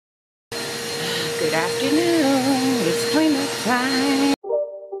Good afternoon. It's cleanup time.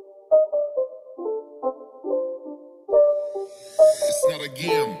 It's not a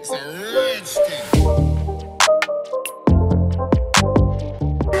game, it's a rich thing.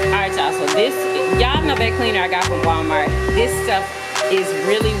 Alright, y'all, so this, y'all know that cleaner I got from Walmart. This stuff is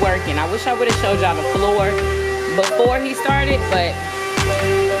really working. I wish I would have showed y'all the floor before he started, but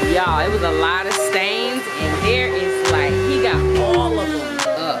y'all, it was a lot of stains, and there is like, he got all of them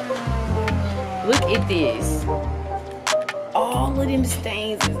up. Look at this. All of them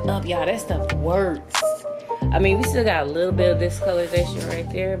stains is up, y'all. That stuff works. I mean, we still got a little bit of discoloration right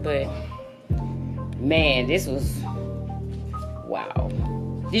there, but man, this was, wow.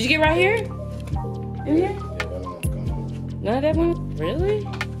 Did you get right here? In here? None of that one? Really?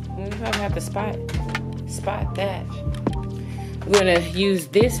 We probably have to spot that. We're gonna use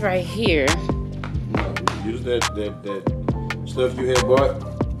this right here. Use that stuff you had bought.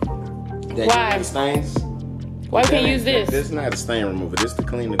 That Why? The stains. Why can't you use this? This is not a stain remover. This is to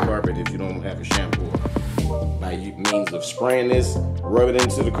clean the carpet if you don't have a shampoo. By means of spraying this, rub it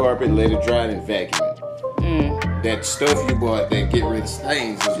into the carpet, let it dry, and vacuum it. That stuff you bought that get rid of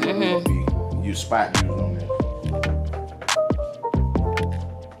stains is what will be you spot using on that.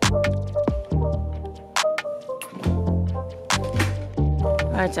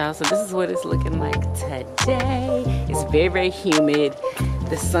 Alright, y'all, so this is what it's looking like today. It's very, very humid.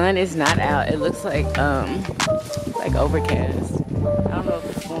 The sun is not out. It looks like overcast. I don't know if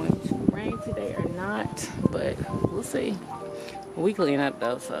it's going to rain today or not, but we'll see. We clean up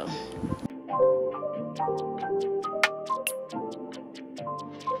though, so.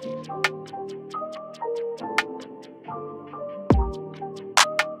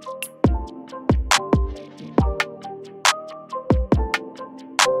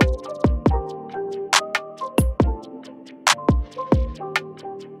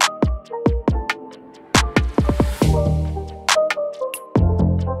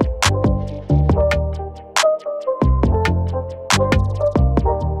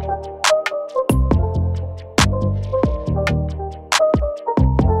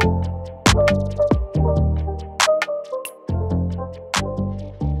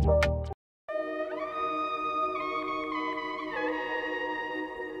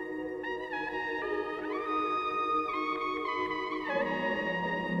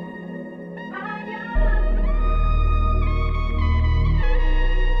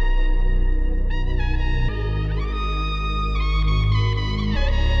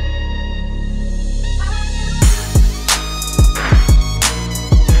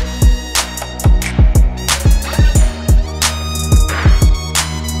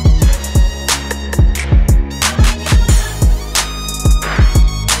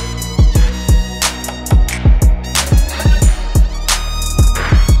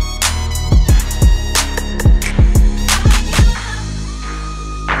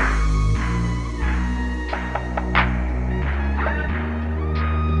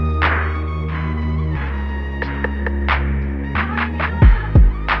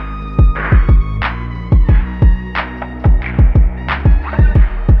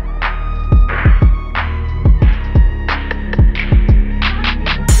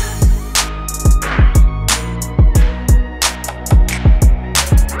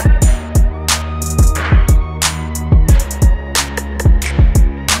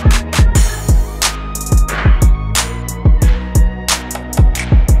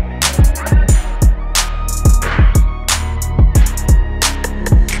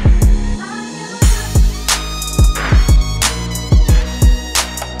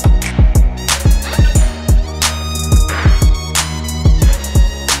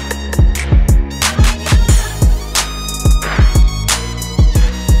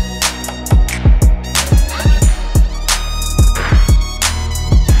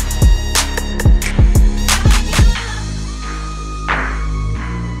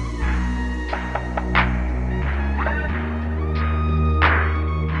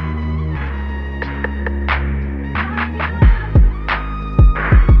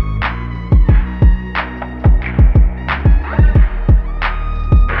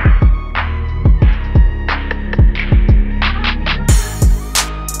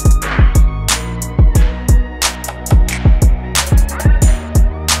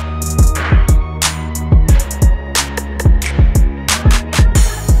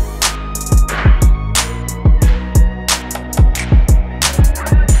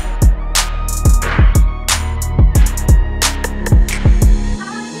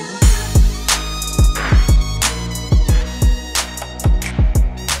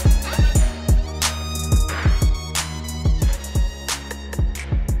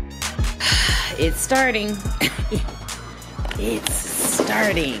 it's starting. It's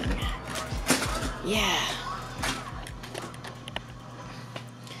starting. Yeah.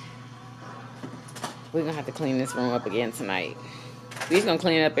 We're gonna have to clean this room up again tonight. We're just gonna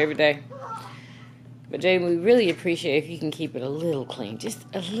clean it up every day. But Jayden, we really appreciate if you can keep it a little clean. Just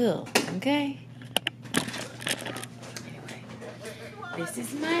a little, okay? Anyway, this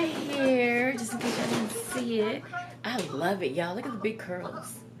is my hair, just in case y'all didn't see it. I love it, y'all. Look at the big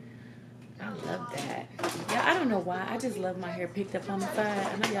curls. I love that. Yeah, I don't know why. I just love my hair picked up on the side.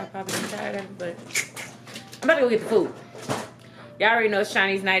 I know y'all probably been tired of it, but I'm about to go get the food. Y'all already know it's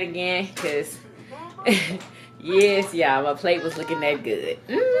Chinese night again, because yes, y'all, my plate was looking that good.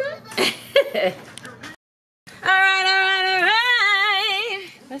 Alright.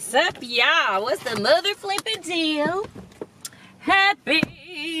 What's up, y'all? What's the mother flipping deal?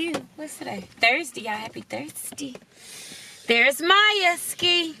 Happy, what's today? Thursday, y'all. Happy Thursday. There's Maya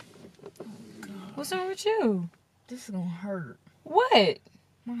Ski. What's wrong with you? This is gonna hurt. What?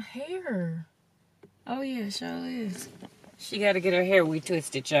 My hair. Oh yeah, it sure is. She gotta get her hair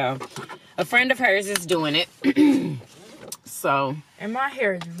retwisted, y'all. A friend of hers is doing it. So. And my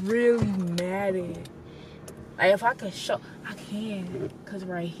hair is really matted. Like if I could show, I can. Cause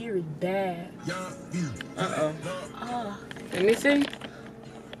right here is bad. Uh-oh. Let me see.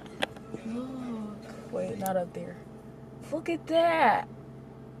 Look. Wait, not up there. Look at that.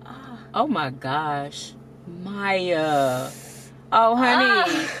 Oh my gosh. Maya. Oh,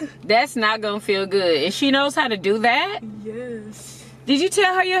 honey. That's not gonna feel good. And she knows how to do that? Yes. Did you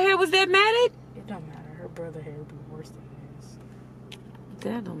tell her your hair was that matted? It don't matter. Her brother hair would be worse than this.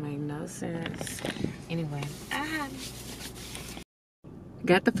 That don't make no sense. Anyway.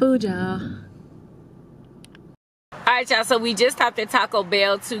 Got the food, y'all. Alright, y'all, so we just stopped at Taco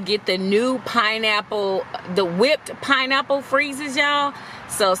Bell to get the new pineapple, the whipped pineapple freezes, y'all.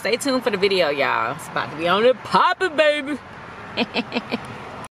 So stay tuned for the video, y'all. It's about to be on the poppin', baby. Look at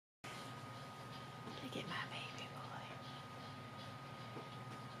my baby boy.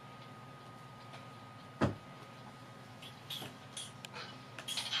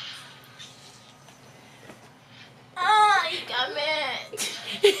 Oh, you got mad.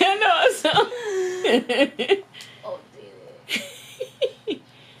 I know, so. Oh, dude.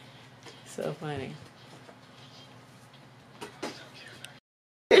 So funny.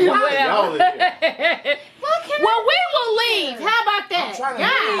 Y'all in here. Well, we will leave. How about that?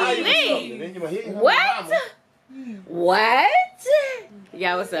 What? What?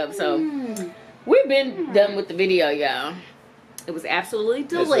 Y'all, what's up? So, we've been done with the video, y'all. It was absolutely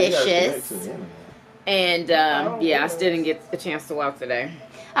delicious. And, yeah, I still didn't get the chance to walk today.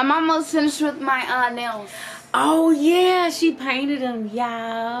 I'm almost finished with my nails. Oh, yeah. She painted them,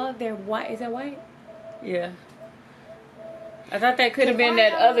 y'all. They're white. Is that white? Yeah. I thought that could have been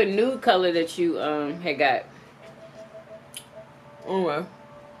that other nude color that you had got. Oh well.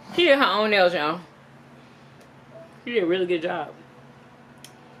 She did her own nails, y'all. She did a really good job.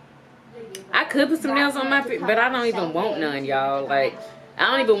 I could put some nails on my feet, but I don't even want none, y'all. Like,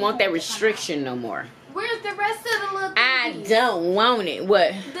 I don't even want that restriction no more. Where's the rest of the little I things? don't want it.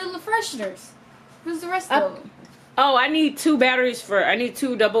 What? The little fresheners. Where's the rest of them? Oh, I need two batteries for, I need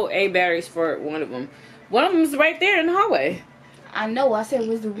 2 AA batteries for one of them. One of them is right there in the hallway. I know. I said,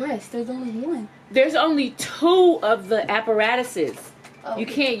 where's the rest? There's only one. There's only 2 of the apparatuses. Oh, You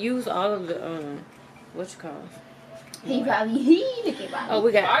can't use all of the, what you call it? He probably, Oh,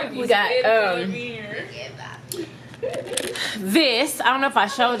 we got, this. I don't know if I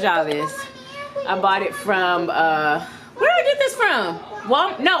showed y'all this. I bought it from, where did I get this from?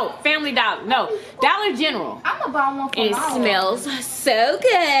 Well, no, Family Dollar. No, Dollar General. I'm gonna buy one for And it smells so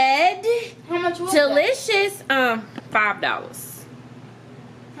good. How much was Delicious. $5.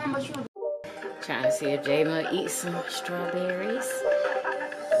 How much was Trying to see if Jayden will eat some strawberries.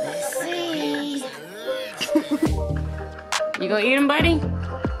 Let's see. You gonna eat them, buddy?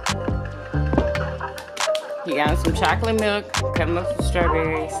 You got some chocolate milk, cut them up some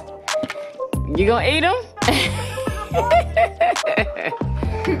strawberries. You gonna eat them?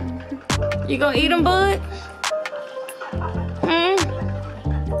 You gonna eat them, bud?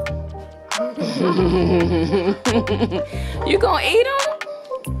 You gonna eat them?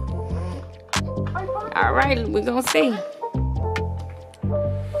 All right, we're gonna see.